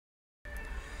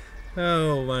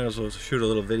Oh, might as well shoot a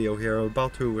little video here. I'm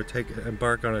about to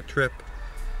embark on a trip.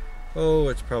 Oh,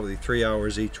 it's probably 3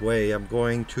 hours each way. I'm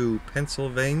going to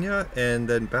Pennsylvania and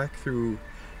then back through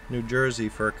New Jersey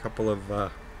for a couple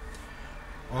of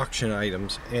auction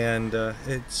items. And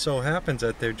it so happens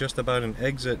that they're just about an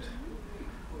exit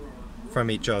from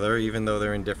each other, even though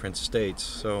they're in different states.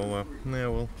 So, yeah,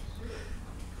 we'll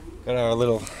got our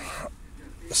little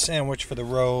sandwich for the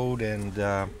road,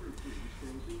 and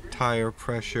tire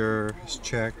pressure is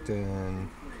checked, and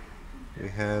we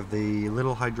have the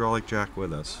little hydraulic jack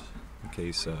with us in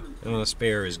case and the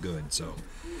spare is good. So,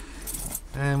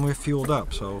 and we're fueled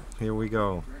up, so here we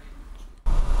go.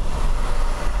 And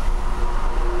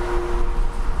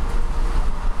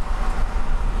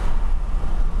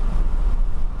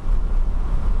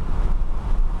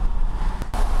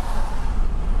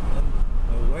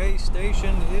the weigh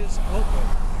station is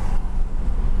open.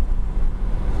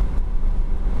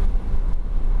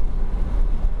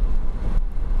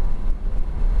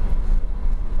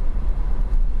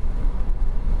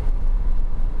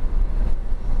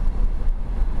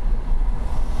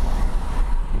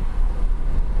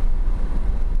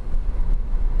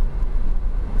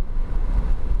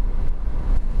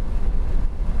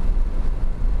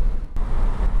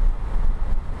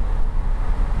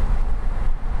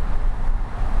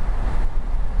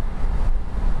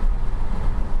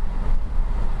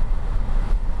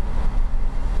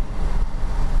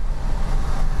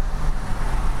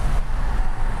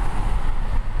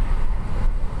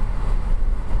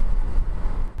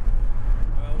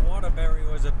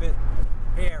 A bit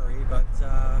hairy, but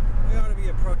we ought to be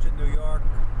approaching New York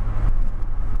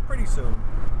pretty soon.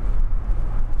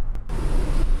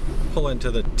 Pull into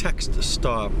the text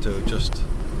stop to just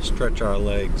stretch our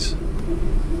legs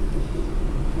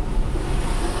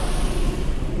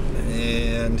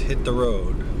and hit the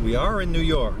road. We are in New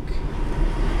York.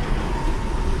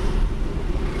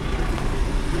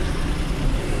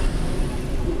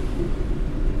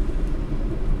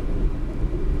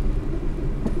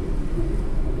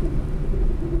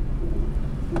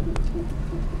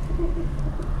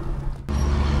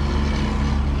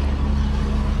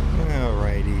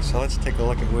 So let's take a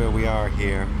look at where we are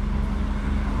here.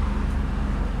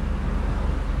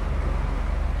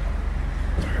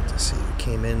 Hard to see. We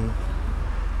came in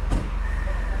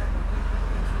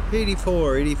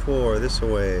 84 this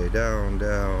way, down,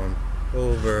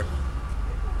 over.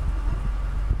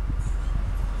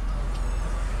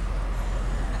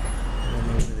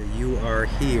 And over the "you are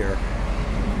here."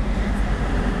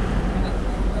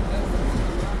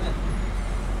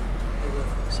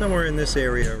 Somewhere in this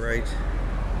area, right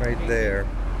there.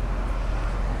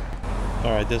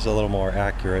 Alright, this is a little more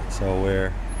accurate, so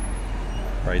we're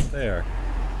right there.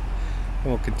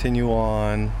 And we'll continue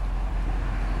on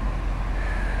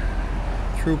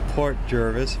through Port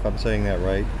Jervis, if I'm saying that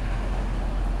right.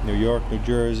 New York, New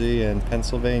Jersey, and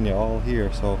Pennsylvania, all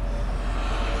here. So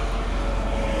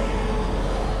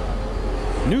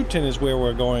Newton is where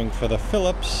we're going for the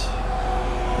Phillips.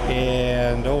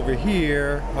 And over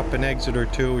here, up an exit or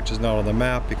two, which is not on the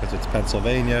map because it's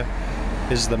Pennsylvania,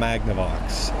 is the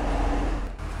Magnavox.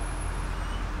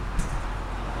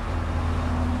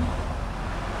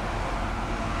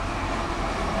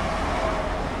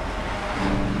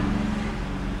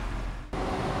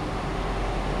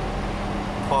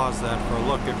 Pause that for a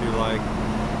look if you like.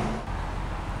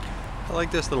 I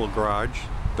like this little garage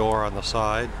door on the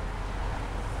side.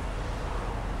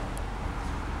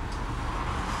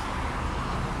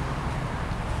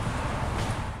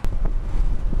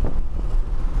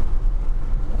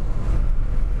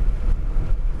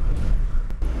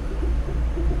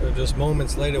 Just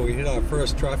moments later, we hit our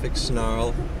first traffic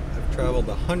snarl. I've traveled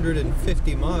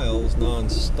 150 miles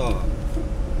non-stop,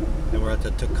 and we're at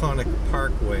the Taconic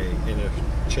Parkway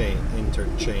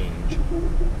interchange.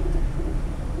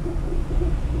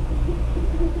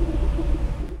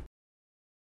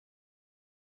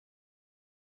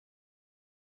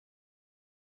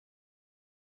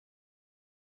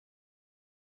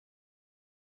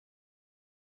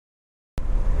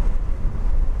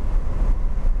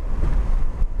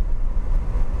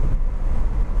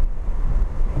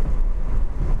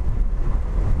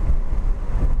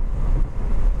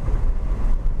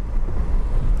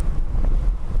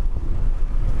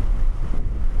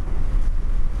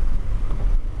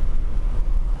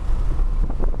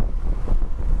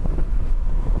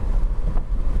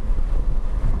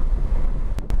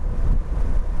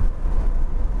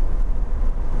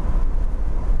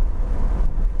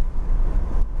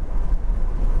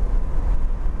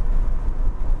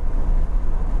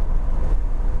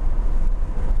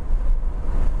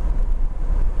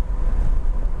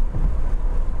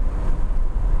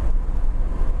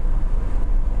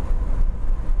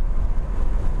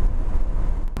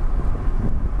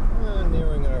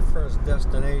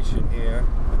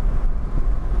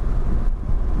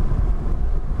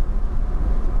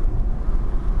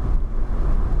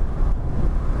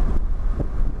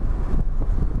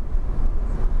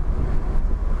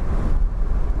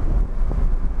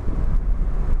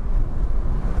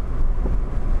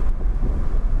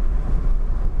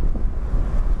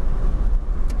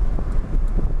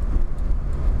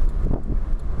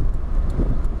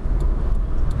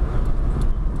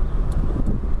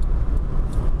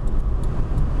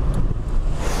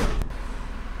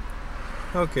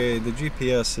 Okay, the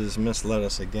GPS has misled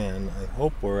us again. I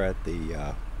hope we're at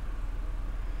the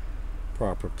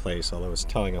proper place, although it's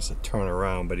telling us to turn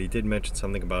around, but he did mention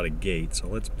something about a gate, so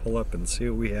let's pull up and see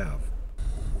what we have.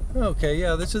 Okay,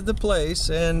 yeah, this is the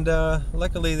place, and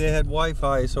luckily they had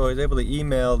Wi-Fi, so I was able to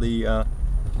email the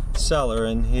seller,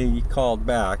 and he called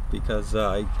back because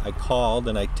I called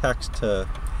and I texted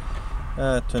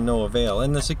to no avail,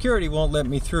 and the security won't let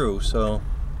me through, so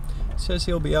it says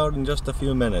he'll be out in just a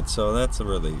few minutes, so that's a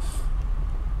relief.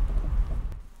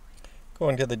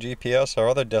 According to the GPS, our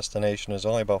other destination is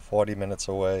only about 40 minutes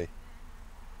away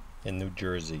in New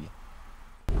Jersey.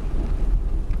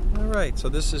 Alright, so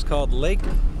this is called Lake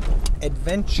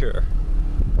Adventure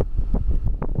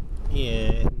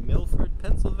in Milford,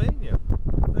 Pennsylvania.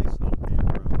 Nice little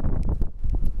campground.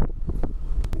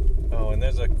 Oh, and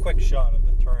there's a quick shot of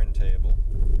the turntable.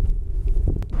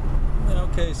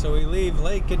 Okay, so we leave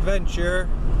Lake Adventure.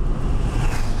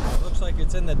 It looks like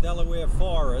it's in the Delaware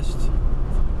forest.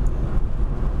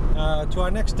 To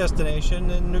our next destination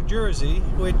in New Jersey,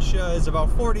 which is about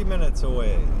 40 minutes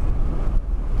away.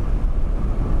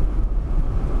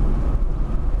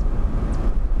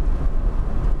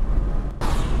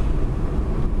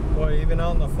 Boy, even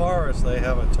out in the forest they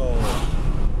have a toll.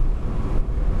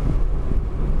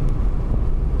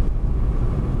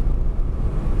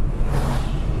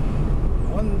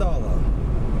 $1. I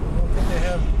don't think they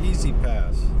have Easy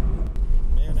Pass.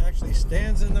 Man actually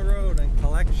stands in the road and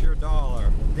collects your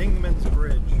dollar. Dingman's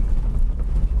Bridge.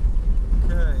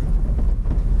 Okay.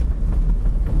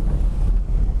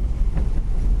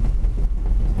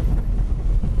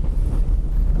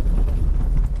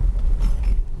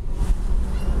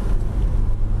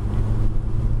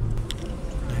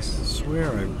 I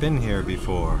swear I've been here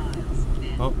before.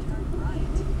 Oh.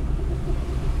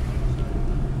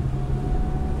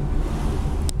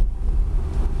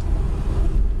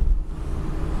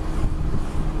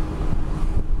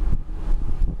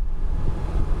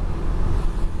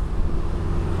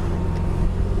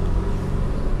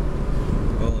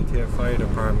 Fire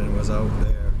department was out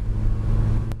there.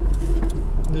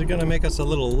 They're gonna make us a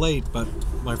little late, but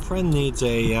my friend needs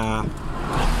a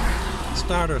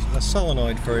starter, a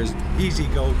solenoid for his Easy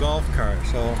Go golf cart,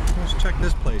 so let's check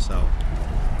this place out.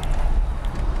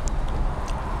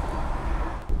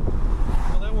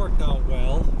 Well, that worked out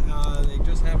well. They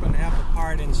just happen to have the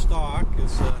part in stock.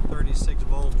 It's a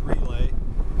 36-volt relay,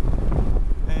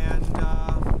 and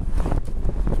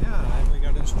yeah, and we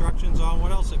got instructions on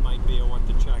what else it might be or what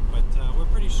to check, but we're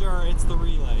pretty sure it's the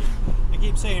relay. I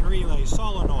keep saying relay,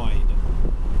 solenoid.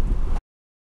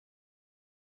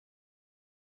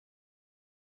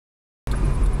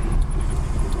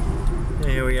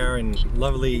 Here we are in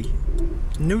lovely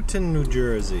Newton, New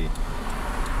Jersey.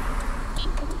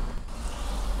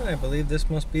 I believe this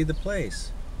must be the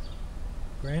place.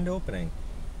 Grand opening.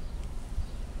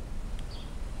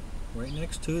 Right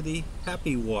next to the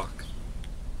Happy Walk.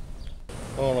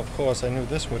 Oh, and of course I knew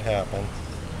this would happen.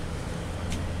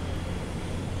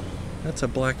 That's a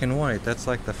black and white. That's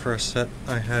like the first set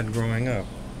I had growing up.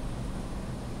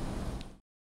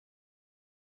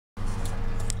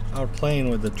 Out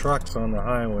playing with the trucks on the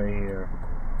highway here.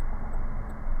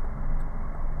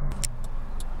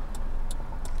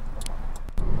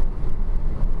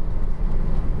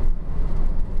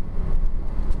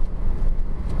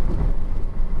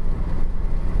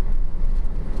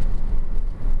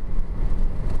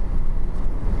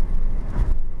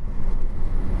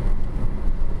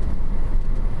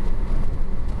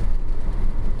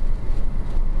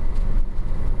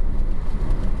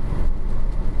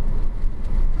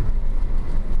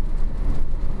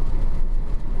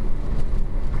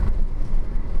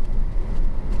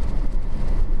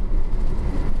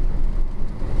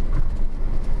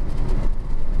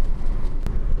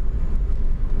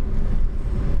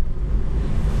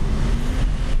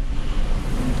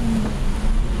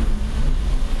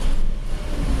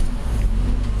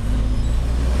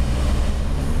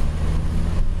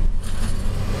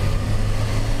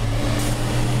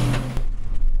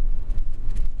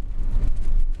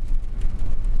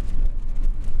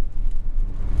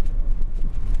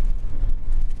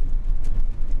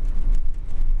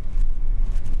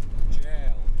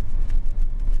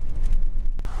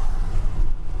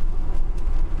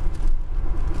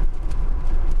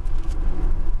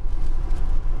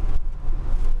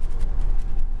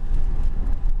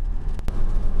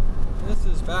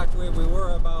 Back where we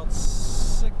were about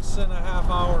 6.5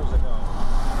 hours ago.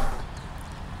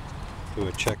 Do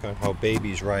a check on how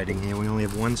baby's riding here. We only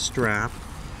have one strap.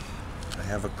 I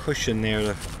have a cushion there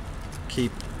to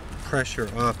keep pressure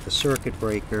off the circuit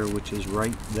breaker, which is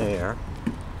right there.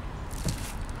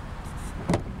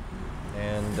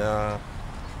 And and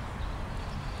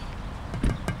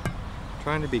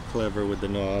trying to be clever with the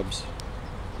knobs.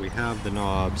 We have the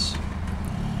knobs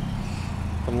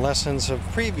from lessons of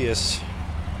previous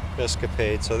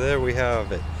escapades, so there we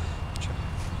have it.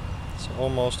 It's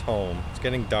almost home. It's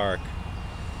getting dark.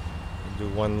 We'll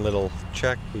do one little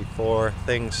check before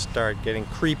things start getting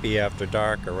creepy after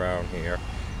dark around here.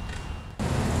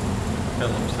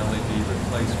 Philips LED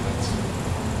replacements.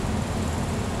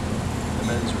 The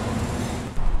men's room.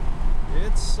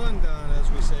 It's sundown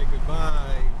as we say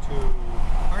goodbye to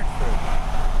Hartford.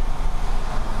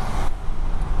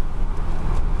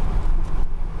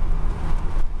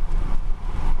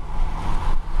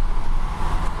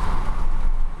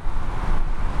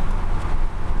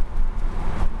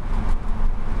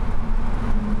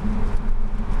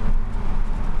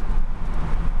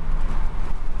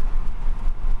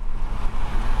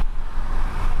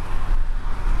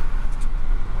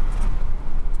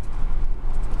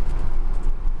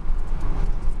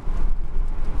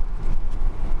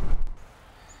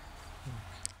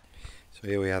 So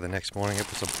here we are the next morning. I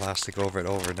put some plastic over it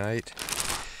overnight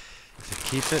to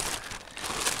keep it.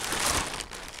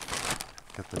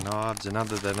 Got the knobs, and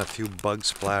other than a few bug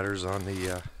splatters on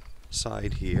the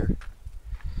side here,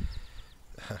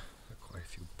 quite a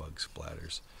few bug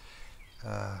splatters,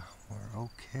 we're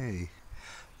okay.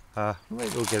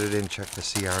 Maybe we'll get it in, check the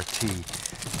CRT.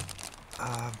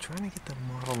 I'm trying to get the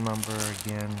model number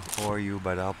again for you,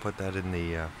 but I'll put that in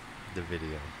the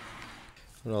video.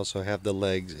 We also have the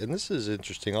legs, and this is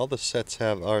interesting. All the sets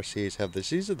have, RCAs have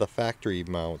this. These are the factory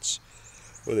mounts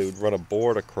where they would run a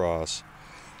board across,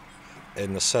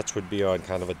 and the sets would be on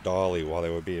kind of a dolly while they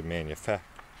were being manufactured.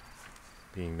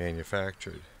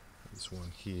 There's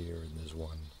one here, and there's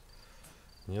one.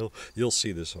 And you'll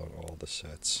see this on all the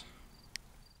sets.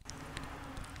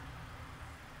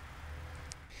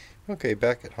 Okay,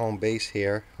 back at home base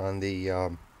here on the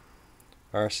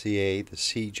RCA, the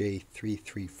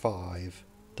CJ335W,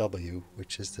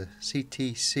 which is the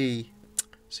CTC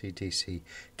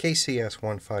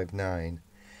KCS159.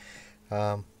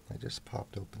 I just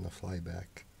popped open the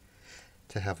flyback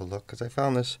to have a look because I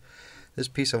found this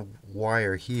piece of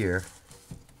wire here,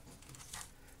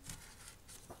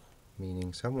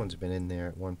 meaning someone's been in there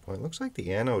at one point. Looks like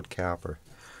the anode cap or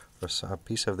a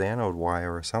piece of the anode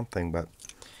wire or something, but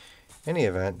in any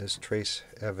event, there's trace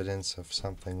evidence of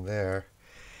something there.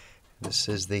 This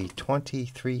is the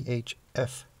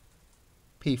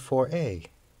 23HFP4A,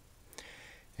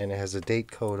 and it has a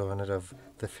date code on it of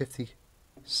the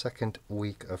 52nd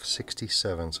week of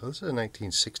 67. So this is a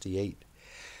 1968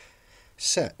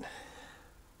 set. I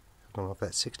don't know if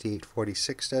that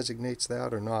 6846 designates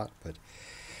that or not, but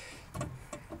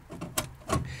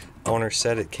owner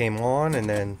said it came on and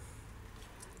then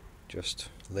just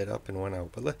lit up and went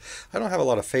out. But I don't have a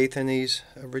lot of faith in these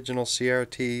original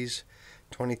CRTs.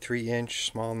 23-inch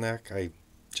small neck. I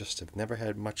just have never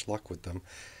had much luck with them.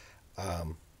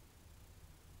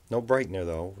 No brightener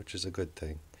though, which is a good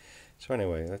thing. So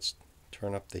anyway, let's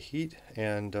turn up the heat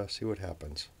and see what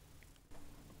happens.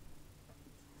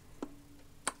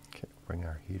 Okay, bring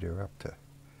our heater up to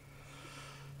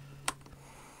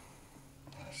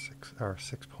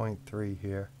 6.3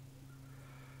 here.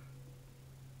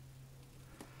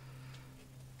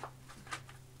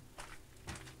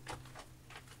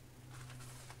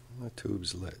 The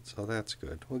tube's lit, so that's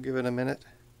good. We'll give it a minute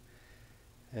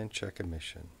and check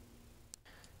emission.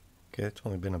 Okay, it's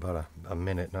only been about a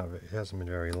minute. It hasn't been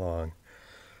very long.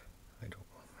 I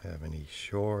don't have any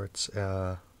shorts.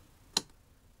 Yeah,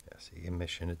 see,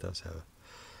 emission, it does have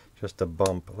just a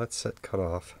bump. Let's set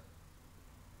cutoff.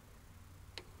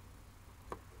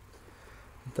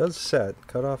 It does set.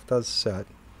 Cutoff does set.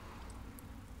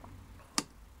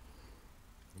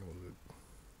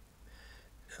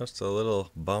 Just a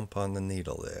little bump on the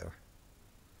needle there.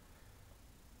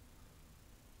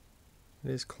 It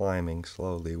is climbing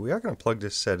slowly. We are going to plug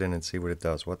this set in and see what it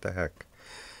does. What the heck,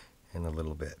 in a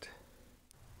little bit.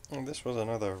 And this was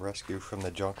another rescue from the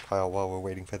junk pile while we're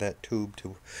waiting for that tube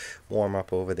to warm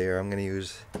up over there. I'm going to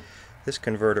use this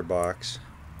converter box.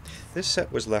 This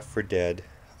set was left for dead.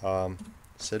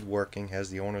 Said working, has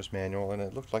the owner's manual, and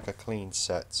it looked like a clean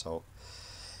set, so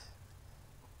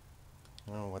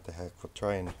oh, what the heck, we'll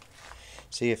try and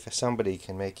see if somebody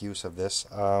can make use of this.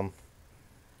 The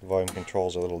volume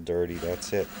control's a little dirty,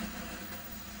 that's it.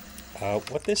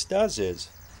 What this does is,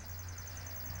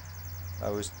 I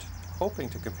was hoping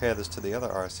to compare this to the other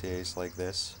RCAs like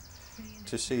this,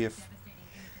 to see if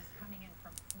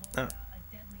the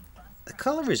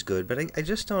color is good, but I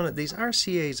just don't, these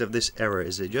RCAs of this era,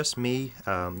 is it just me?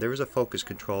 There is a focus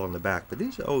control on the back, but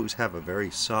these always have a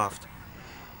very soft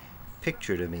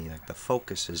picture to me. Like the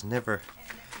focus is never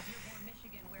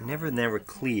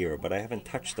clear, but I haven't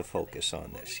touched the focus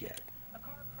on this yet.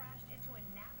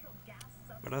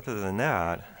 But other than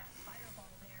that,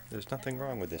 there's nothing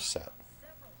wrong with this set.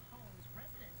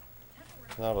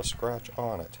 Not a scratch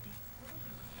on it.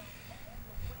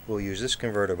 We'll use this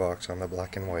converter box on the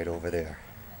black and white over there.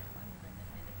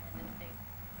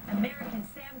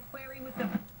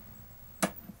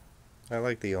 I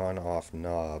like the on-off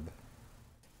knob.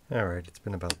 Alright, it's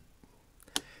been about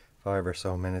 5 or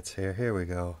so minutes here. Here we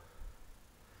go.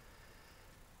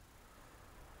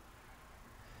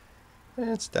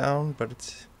 It's down, but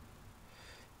it's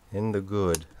in the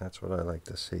good. That's what I like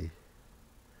to see.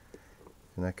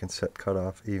 And I can set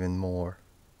cutoff even more.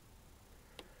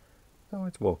 Oh,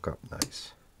 it's woke up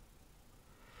nice.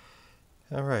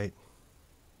 Alright.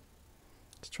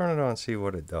 Let's turn it on and see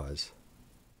what it does.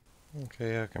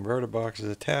 Okay, our converter box is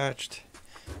attached.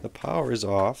 The power is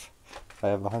off. I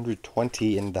have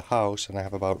 120 in the house and I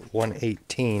have about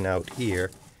 118 out here.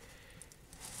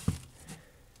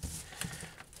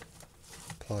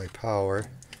 Apply power.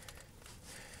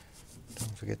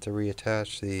 Don't forget to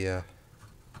reattach the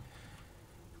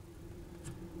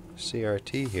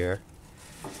CRT here.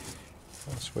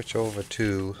 I'll switch over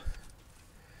to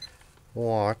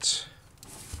watts.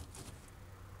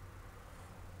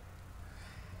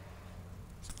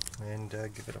 And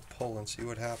give it a pull and see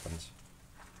what happens.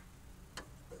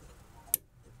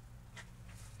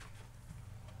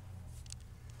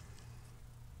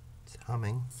 It's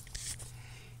humming.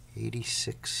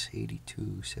 86,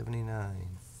 82,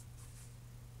 79.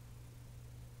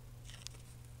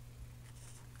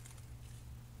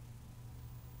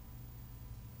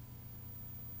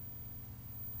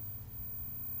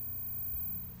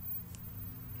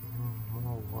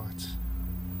 More watts.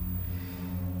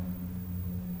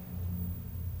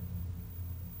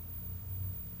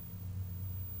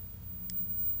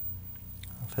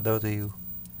 For those of you,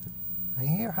 I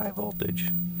hear high voltage.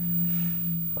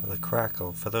 The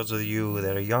crackle. For those of you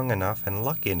that are young enough and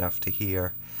lucky enough to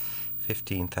hear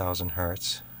 15,000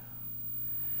 hertz,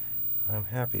 I'm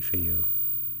happy for you.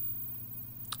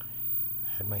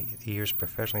 I had my ears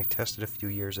professionally tested a few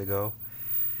years ago,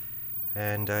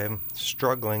 and I'm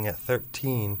struggling at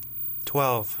 13,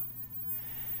 12.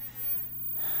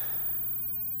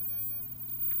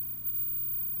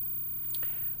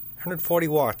 $140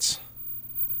 watts.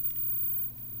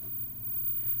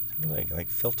 Like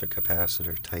filter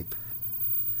capacitor type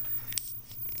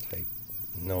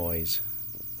noise.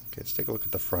 Okay, let's take a look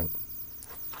at the front.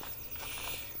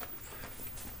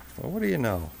 Well, what do you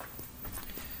know?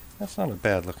 That's not a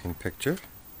bad looking picture.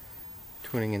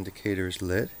 Tuning indicator is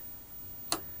lit.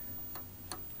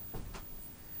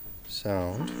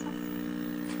 Sound.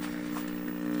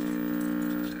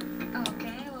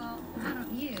 Okay, well, why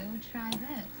don't you try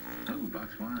this? Oh,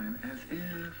 boxed wine, as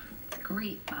if.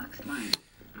 Great boxed wine.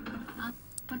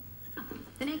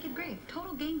 The Naked Grape,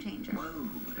 total game changer. Whoa,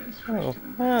 that's fresh.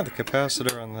 Oh, the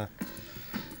capacitor on the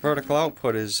vertical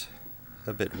output is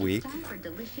a bit weak. Time for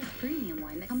delicious premium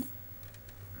wine that comes.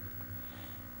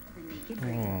 The Naked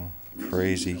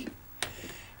Grape.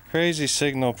 Crazy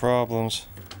signal problems.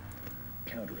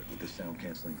 Counter it with the sound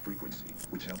canceling frequency,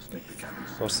 which helps make the cabin.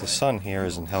 Of course, the sun here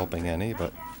isn't helping any,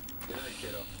 but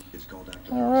It's called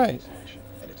all right.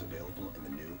 and it's available in the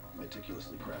new,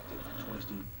 meticulously crafted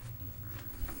 20.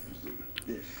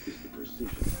 This is the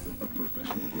precision of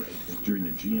professional grade. During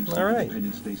the GMC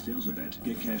Independence Day sales event,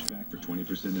 get cash back for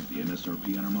 20% of the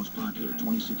MSRP on our most popular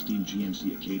 2016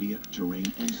 GMC Acadia,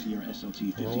 Terrain, and Sierra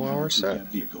SLT 1500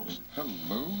 vehicles.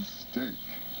 Hello, steak.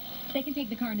 They can take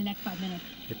the car in the next 5 minutes.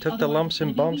 It took the lumps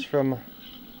and bumps from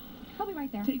I'll be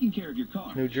right there. Taking care of your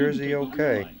car. New Jersey,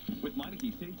 okay. With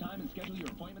Meineke, save time and schedule your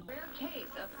appointment. Rare case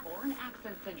of foreign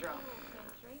accent syndrome.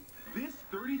 This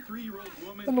 33-year-old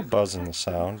woman A little buzz in the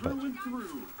sound, but through and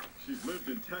through. She's lived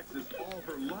in Texas all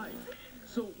her life.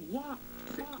 So why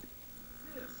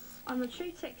this? I'm a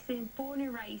true Texan, born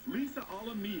and raised. Lisa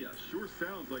Alamia sure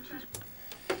sounds like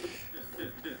she's...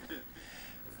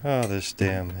 oh, this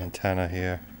damn antenna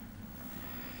here.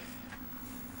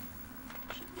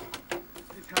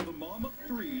 It's how the mom of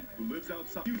 3 who lives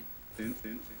outside...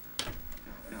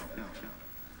 Now.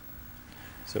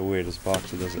 So weird, this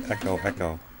box does echo.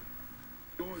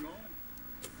 Going on.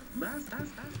 Last.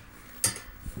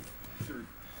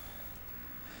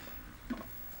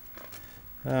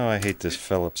 Oh, I hate this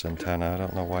Philips antenna. I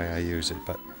don't know why I use it,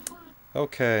 but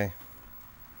okay.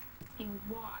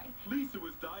 Why? Lisa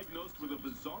was diagnosed with a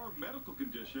bizarre medical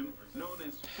condition known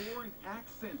as foreign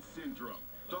accent syndrome.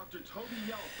 Dr. Toby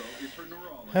Yaltho is her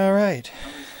neurologist. All right. I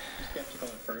was skeptical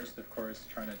at first, of course,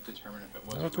 trying to determine if it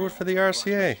was. I'll do it for the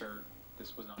RCA.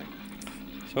 This was not.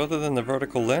 So other than the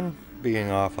vertical limb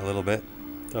being off a little bit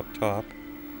up top,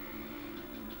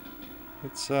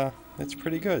 it's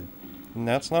pretty good. And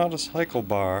that's not a cycle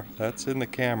bar, that's in the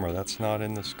camera, that's not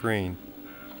in the screen.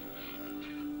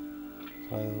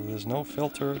 So there's no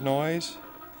filter noise,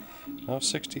 no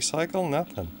 60 cycle,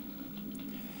 nothing.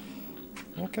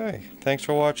 Okay, thanks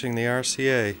for watching the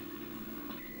RCA.